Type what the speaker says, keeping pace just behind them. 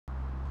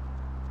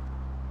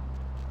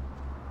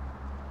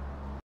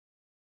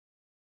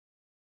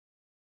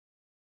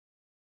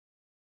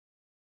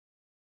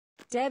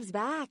Deb's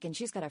back, and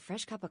she's got a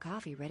fresh cup of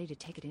coffee ready to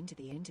take it into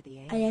the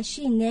A.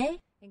 Ayashine?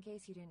 In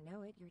case you didn't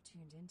know it, you're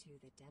tuned into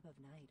the Deb of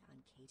Night on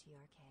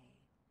KTRK.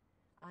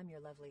 I'm your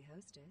lovely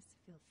hostess.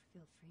 Feel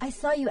free. I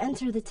saw you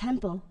enter the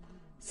temple.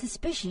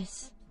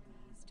 Suspicious.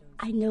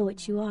 I know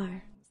what you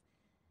are.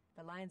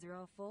 The lines are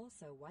all full,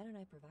 so why don't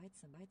I provide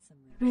some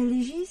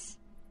Religious?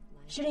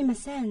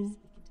 Shurimasen,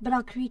 but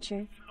all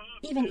creature,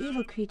 even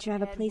evil creature,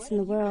 have a place in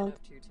the world.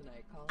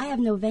 I have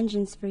no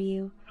vengeance for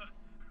you,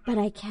 but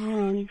I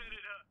can.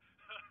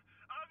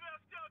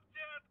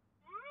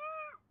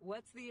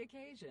 What's the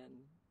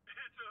occasion?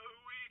 It's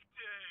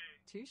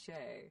a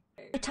weekday.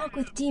 Touché. I talk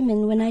with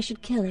demon when I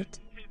should kill it.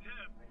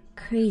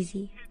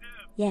 Crazy.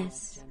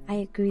 Yes, I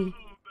agree.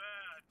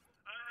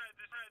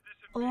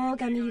 Oh,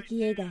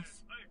 Gamiyuki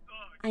desu.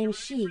 I am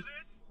she,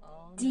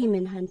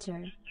 demon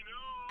hunter.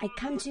 I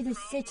come to the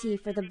city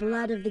for the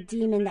blood of the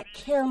demon that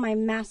killed my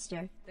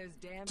master.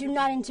 Do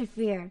not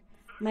interfere.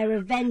 My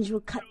revenge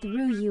will cut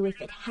through you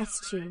if it has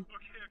to. Okay.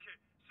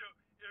 So,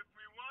 if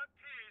we want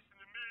peace in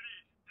the Middle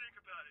East, think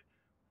about it.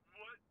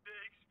 What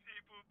makes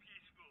people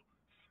peaceful?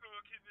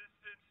 Smoking the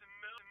sense of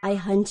melon. I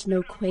hunt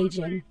no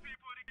Kweijin.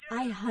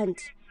 I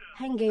hunt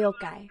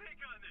Hengeyokai.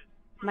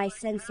 My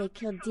sensei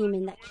killed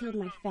demon that killed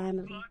my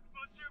family.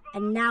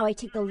 And now I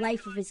take the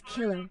life of his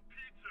killer.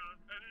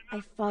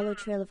 I follow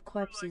trail of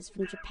corpses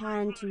from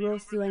Japan to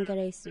Rosu and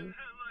Garesu.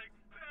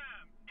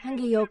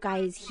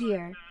 Hengeyokai is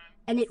here,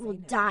 and it will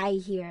die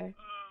here.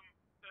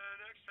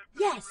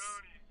 Yes!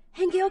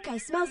 Hengeyokai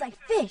smells like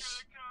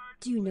fish!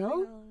 Do you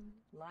know?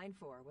 Line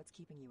 4, what's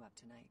keeping you up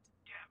tonight?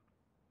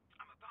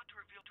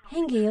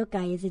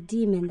 Hengeyokai is a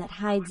demon that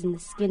hides in the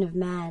skin of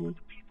man.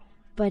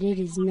 But it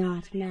is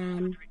not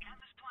man.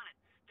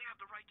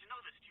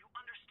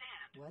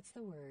 What's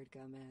the word,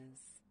 Gomez?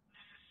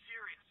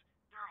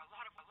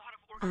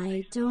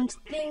 I don't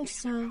think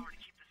so.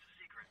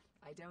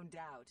 I don't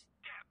doubt.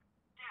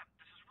 Deb,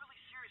 this is really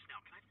serious now.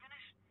 Can I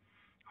finish?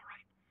 All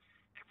right.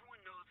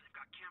 Everyone knows they've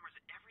got cameras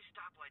at every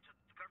stoplight so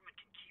that the government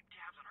can keep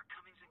tabs on our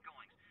comings and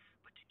goings.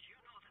 But did you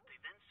know that they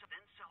then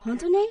sell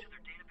Hontone? to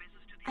their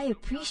databases to the I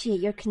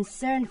appreciate your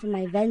concern for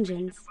my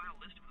vengeance.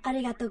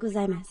 Arigatou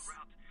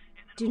gozaimasu.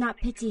 Do not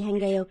pity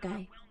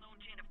Hengeyokai.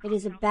 It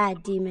is a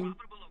bad demon,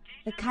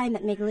 the kind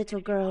that make little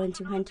girl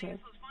into hunter.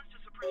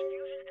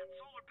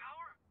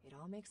 It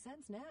all makes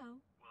sense now.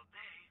 Well,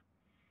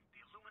 the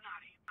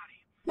Illuminati,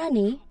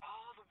 Nani?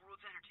 all the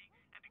world's energy,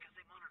 and because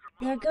they monitor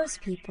They are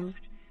ghost people.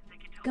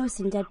 Ghost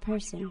and dead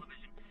person.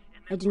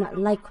 I do not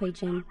like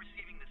Kweijin.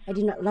 I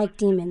do not like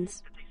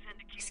demons.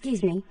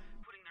 Excuse me.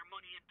 putting their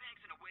money in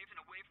banks and away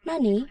from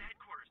Nani?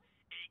 headquarters,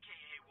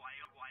 aka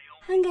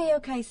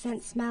Wyoming. Hengeyokai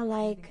scent smell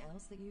like Anything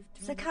else that you've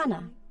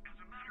sakana,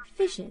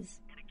 fishes.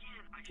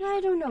 I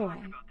don't know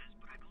why.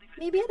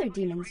 Maybe other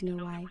demons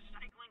know why.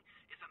 Recycling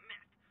is a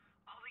myth.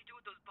 All they do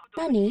with those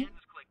Nani? is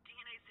collect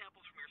DNA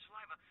samples from your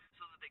saliva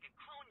so that they can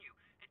clone you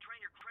and train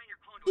your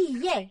clone to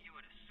Yay! you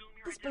and assume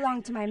you're This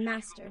belonged to my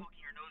master.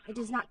 It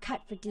is not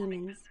cut for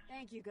demons.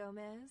 Thank you,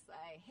 Gomez.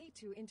 I hate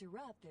to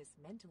interrupt this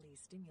mentally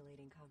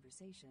stimulating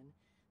conversation,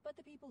 but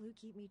the people who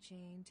keep me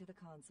chained to the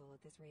console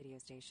at this radio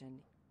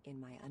station, in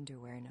my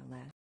underwear no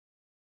less.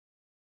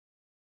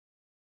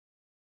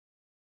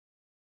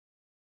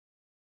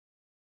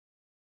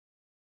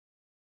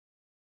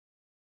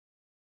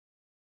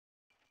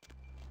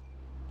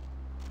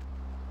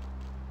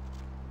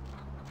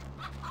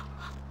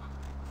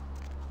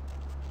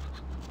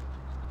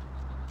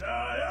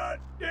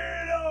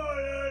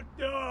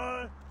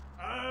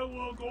 I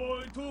was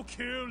going to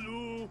kill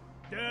you.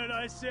 Then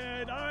I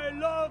said I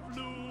love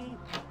you.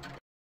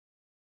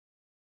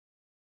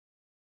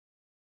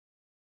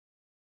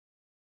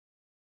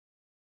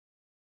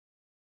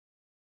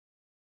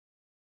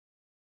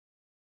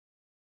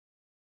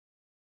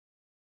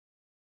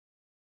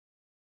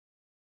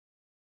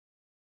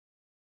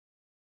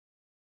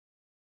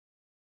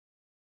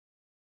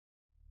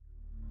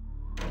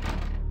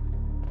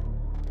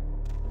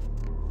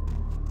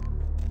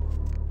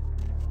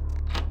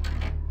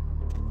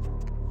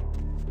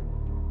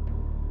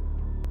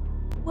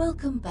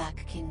 Welcome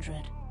back,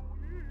 kindred.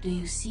 Do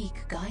you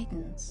seek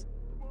guidance?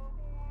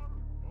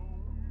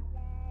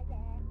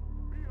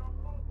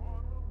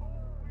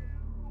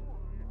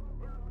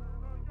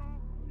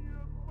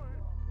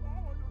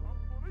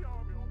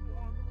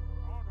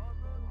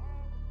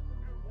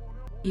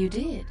 You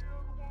did?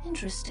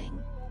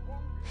 Interesting.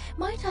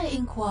 Might I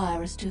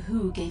inquire as to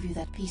who gave you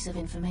that piece of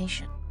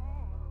information?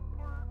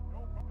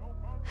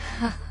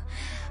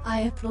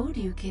 I applaud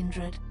you,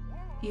 kindred.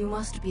 You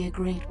must be a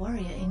great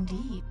warrior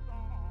indeed.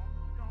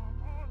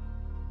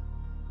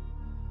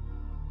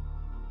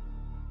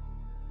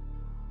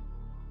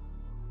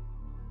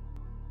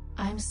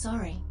 I'm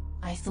sorry.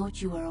 I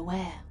thought you were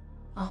aware.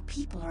 Our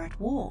people are at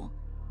war.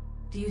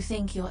 Do you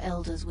think your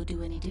elders would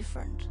do any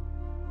different?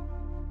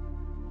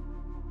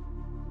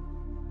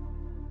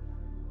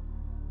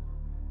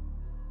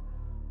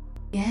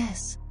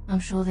 Yes, I'm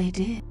sure they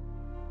did.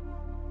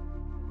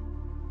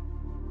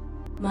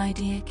 My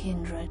dear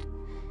kindred,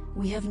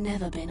 we have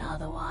never been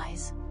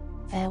otherwise.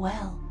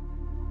 Farewell.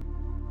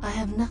 I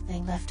have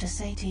nothing left to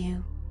say to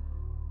you.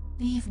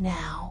 Leave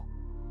now.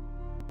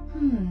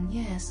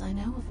 Yes, I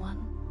know of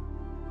one.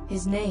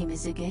 His name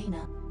is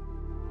Zagaina.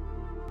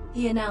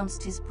 He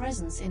announced his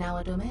presence in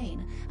our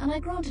domain, and I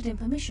granted him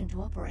permission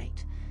to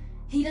operate.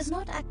 He does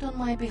not act on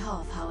my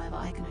behalf, however,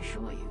 I can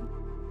assure you.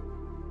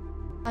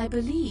 I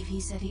believe he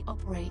said he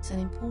operates an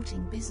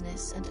importing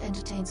business and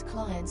entertains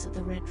clients at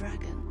the Red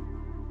Dragon.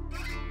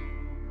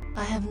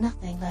 I have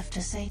nothing left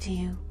to say to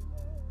you.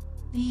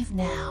 Leave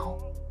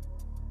now.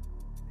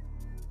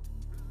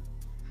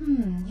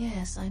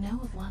 Yes, I know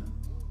of one.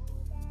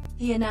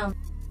 He announced...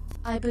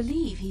 I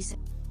believe he said...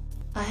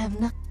 I have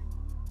nothing...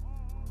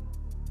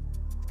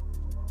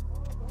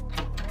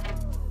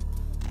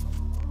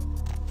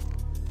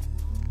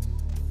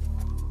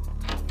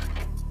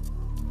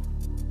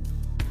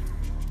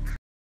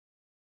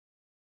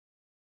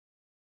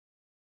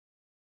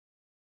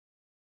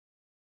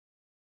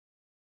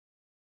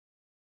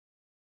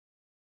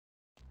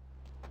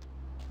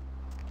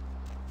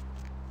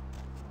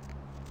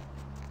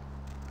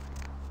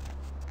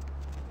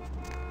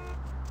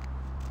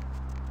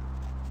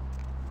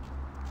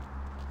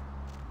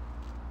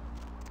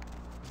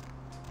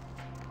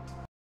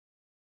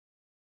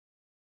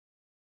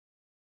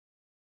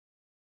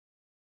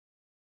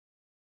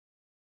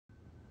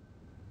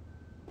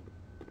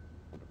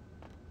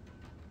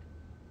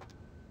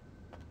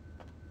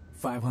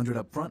 $500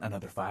 up front,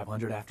 another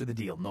 $500 after the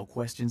deal. No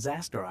questions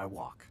asked or I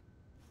walk.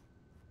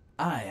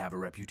 I have a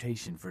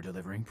reputation for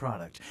delivering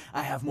product.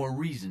 I have more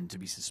reason to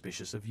be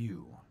suspicious of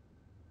you.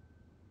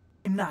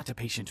 I'm not a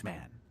patient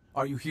man.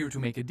 Are you here to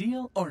make a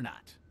deal or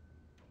not?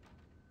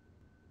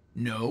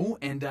 No,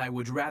 and I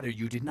would rather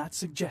you did not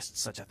suggest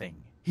such a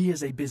thing. He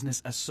is a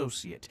business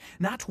associate,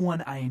 not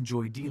one I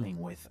enjoy dealing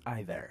with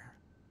either.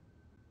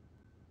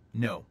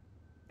 No.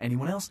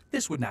 Anyone else?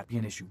 This would not be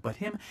an issue, but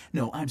him?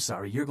 No, I'm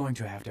sorry, you're going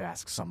to have to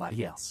ask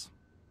somebody else.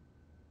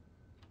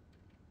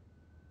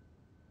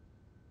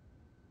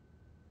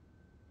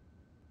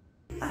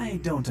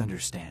 I don't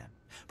understand.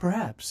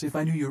 Perhaps if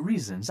I knew your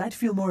reasons, I'd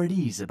feel more at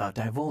ease about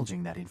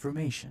divulging that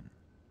information.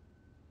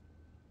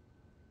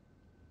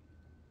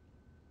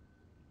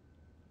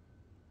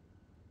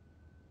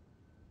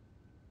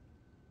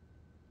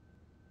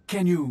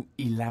 Can you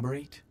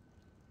elaborate?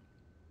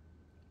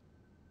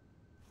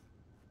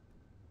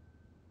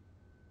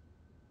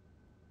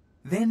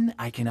 Then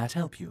I cannot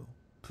help you.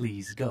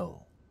 Please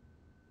go.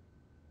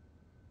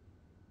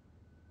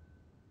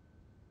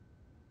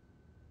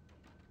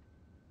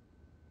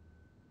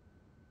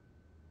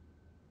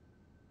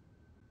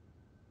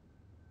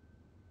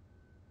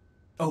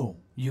 Oh,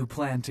 you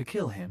plan to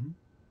kill him?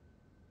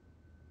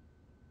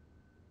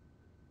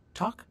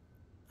 Talk?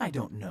 I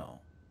don't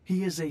know.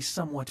 He is a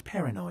somewhat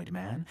paranoid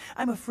man.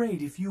 I'm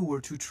afraid if you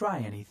were to try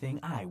anything,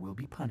 I will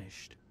be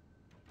punished.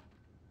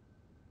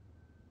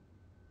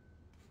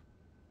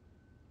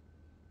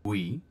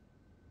 We?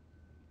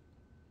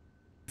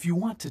 If you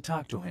want to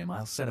talk to him,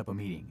 I'll set up a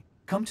meeting.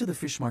 Come to the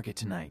fish market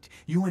tonight.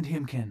 You and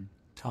him can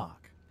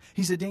talk.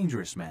 He's a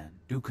dangerous man.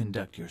 Do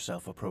conduct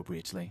yourself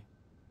appropriately.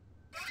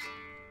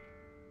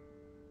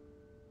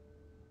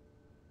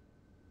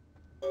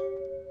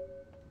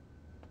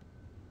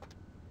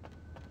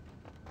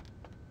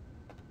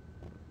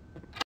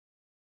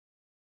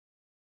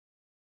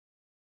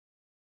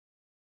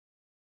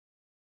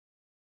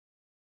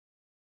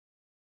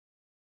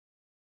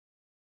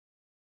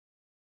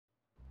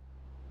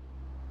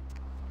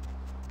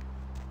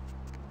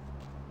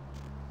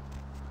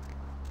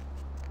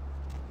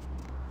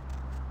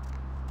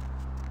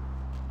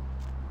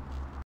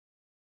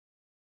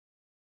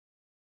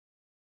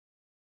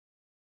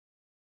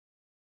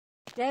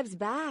 Deb's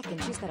back,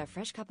 and she's got a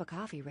fresh cup of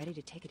coffee ready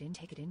to take it in.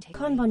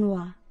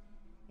 Konbanwa,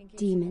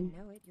 Demon.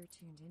 You know it, you're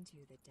tuned into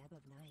the Deb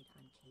of Night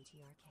on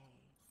KTRK.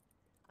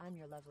 I'm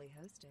your lovely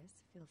hostess.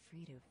 Feel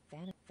free to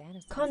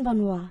fantasize.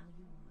 Konbanwa,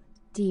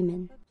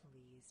 Demon. But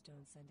please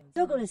don't send in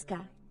Dogo desu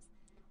ka?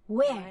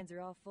 Where? lines are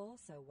all full,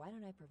 so why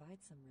don't I provide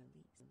some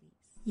release?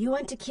 You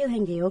want to kill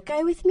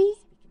Hengeyokai with me?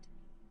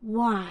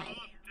 Why?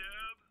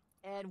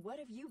 And what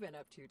have you been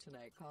up to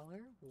tonight,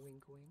 caller?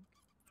 Wink, wink.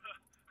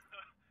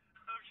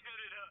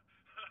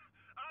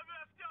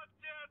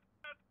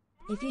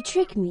 If you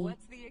trick me,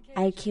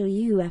 I kill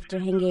you after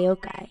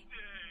Hengeyokai.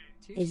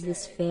 Is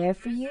this fair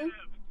for you?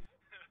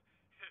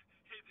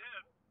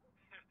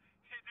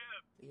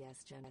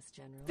 Yes,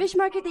 General. Fish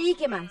market de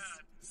ikemasu.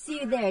 See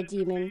you there,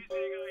 Demon. You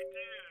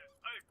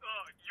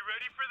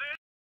ready for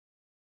this?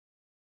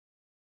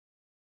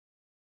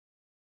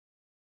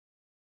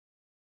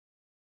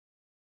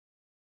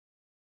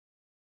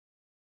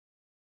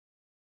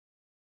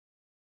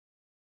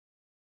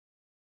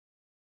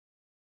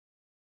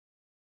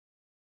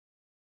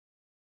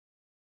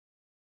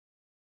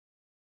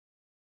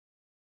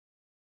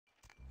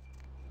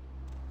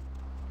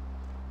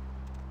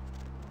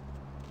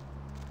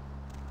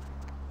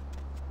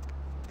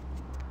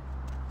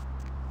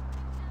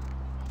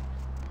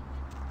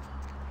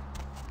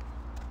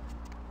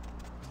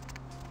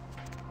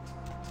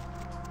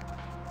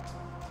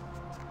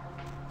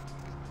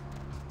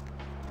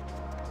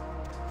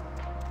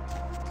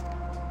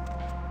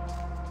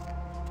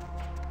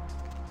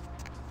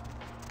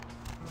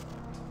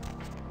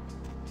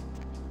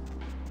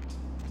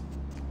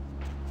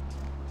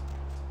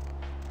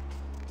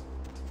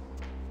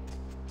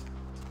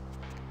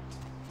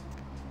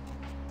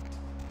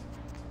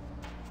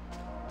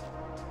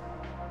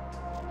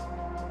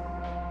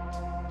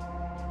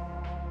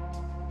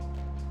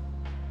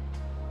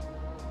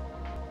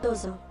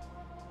 Dozo.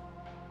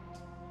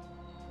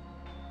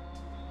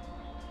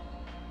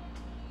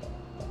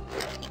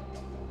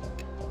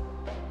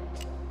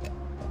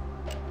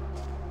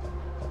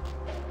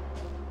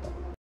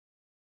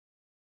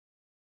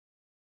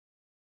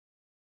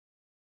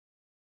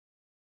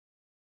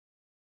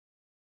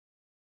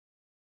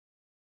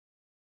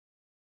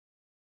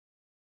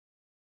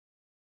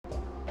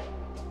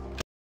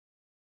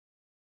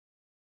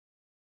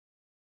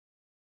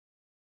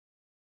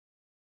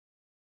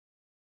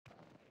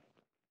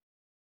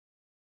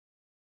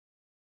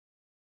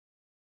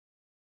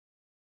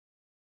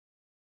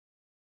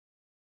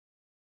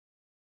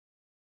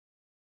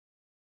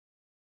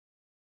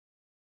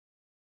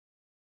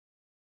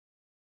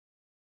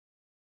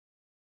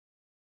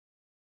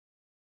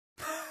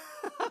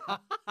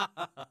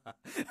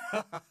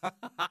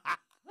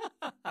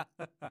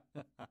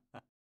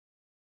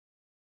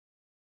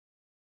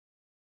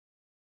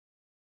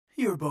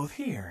 You're both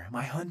here,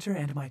 my hunter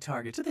and my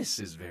target. This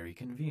is very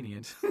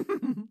convenient.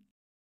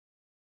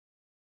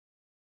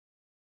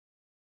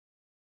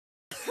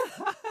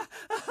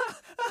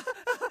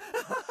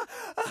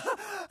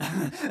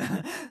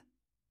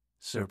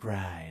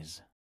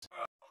 Surprise.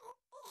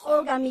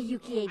 Ogami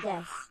Yukie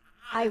desu.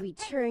 I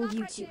return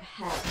you to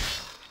hell.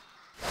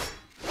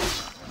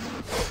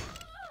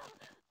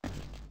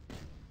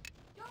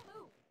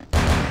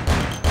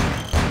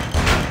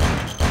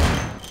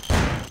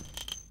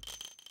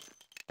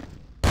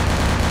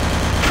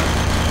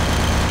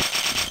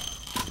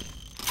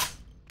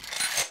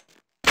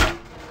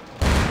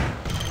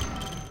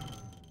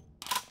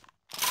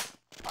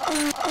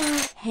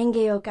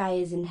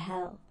 Hengeokai is in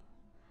hell.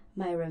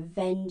 My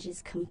revenge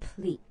is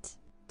complete.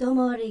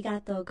 Domo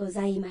arigatou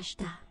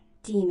gozaimashita,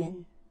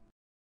 demon.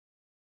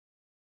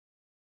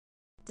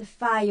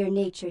 Defy your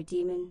nature,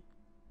 demon.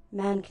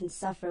 Man can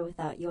suffer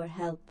without your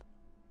help.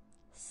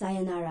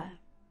 Sayonara.